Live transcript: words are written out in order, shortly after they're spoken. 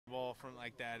from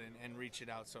like that and reach it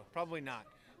out. So probably not.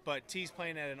 But Tee's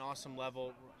playing at an awesome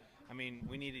level. I mean,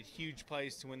 we needed huge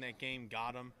plays to win that game,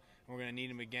 got them, and we're going to need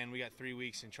them again. We got 3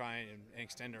 weeks and try and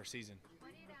extend our season.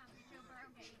 What did Joe Burrow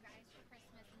get you guys for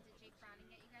Christmas, and did Jake Browning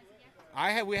get you guys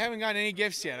a gift? We haven't gotten any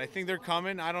gifts yet. I think they're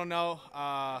coming. I don't know.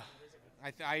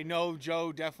 I know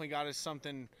Joe definitely got us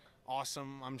something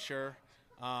awesome, I'm sure.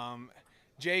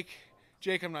 Jake,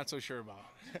 I'm not so sure about.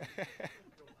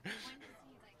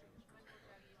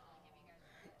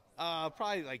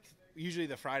 Probably like usually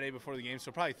the Friday before the game,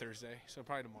 so probably Thursday. So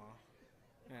probably tomorrow.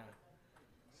 Yeah.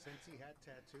 Cincy had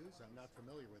tattoos. I'm not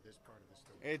familiar with this part of the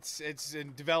story. It's a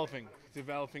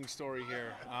developing story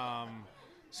here.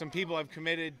 Some people have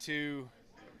committed to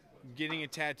getting a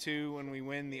tattoo when we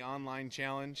win the online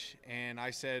challenge, and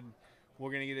I said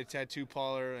we're gonna get a tattoo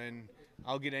parlor, and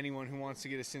I'll get anyone who wants to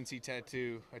get a Cincy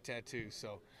tattoo a tattoo.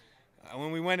 So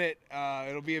when we win it,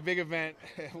 it'll be a big event.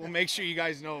 We'll make sure you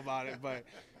guys know about it, but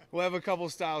we'll have a couple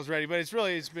styles ready. But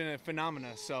it's been a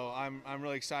phenomena. So I'm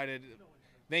really excited.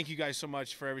 Thank you guys so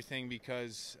much for everything,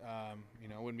 because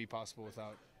it wouldn't be possible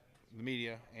without the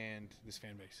media and this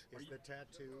fan base. Is the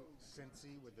tattoo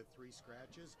Cincy with the 3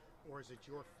 scratches, or is it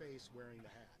your face wearing the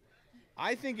hat?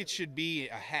 I think it should be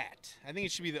a hat. I think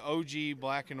it should be the OG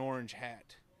black and orange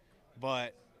hat.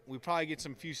 But we probably get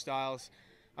some few styles.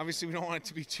 Obviously, we don't want it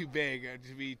to be too big,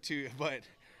 but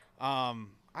I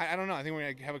don't know. I think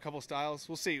we're gonna have a couple styles.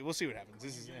 We'll see. We'll see what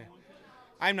happens.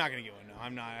 I'm not gonna get one. No,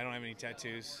 I'm not. I don't have any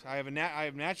tattoos. I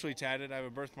have naturally tatted. I have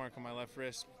a birthmark on my left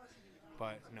wrist,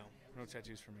 but no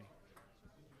tattoos for me.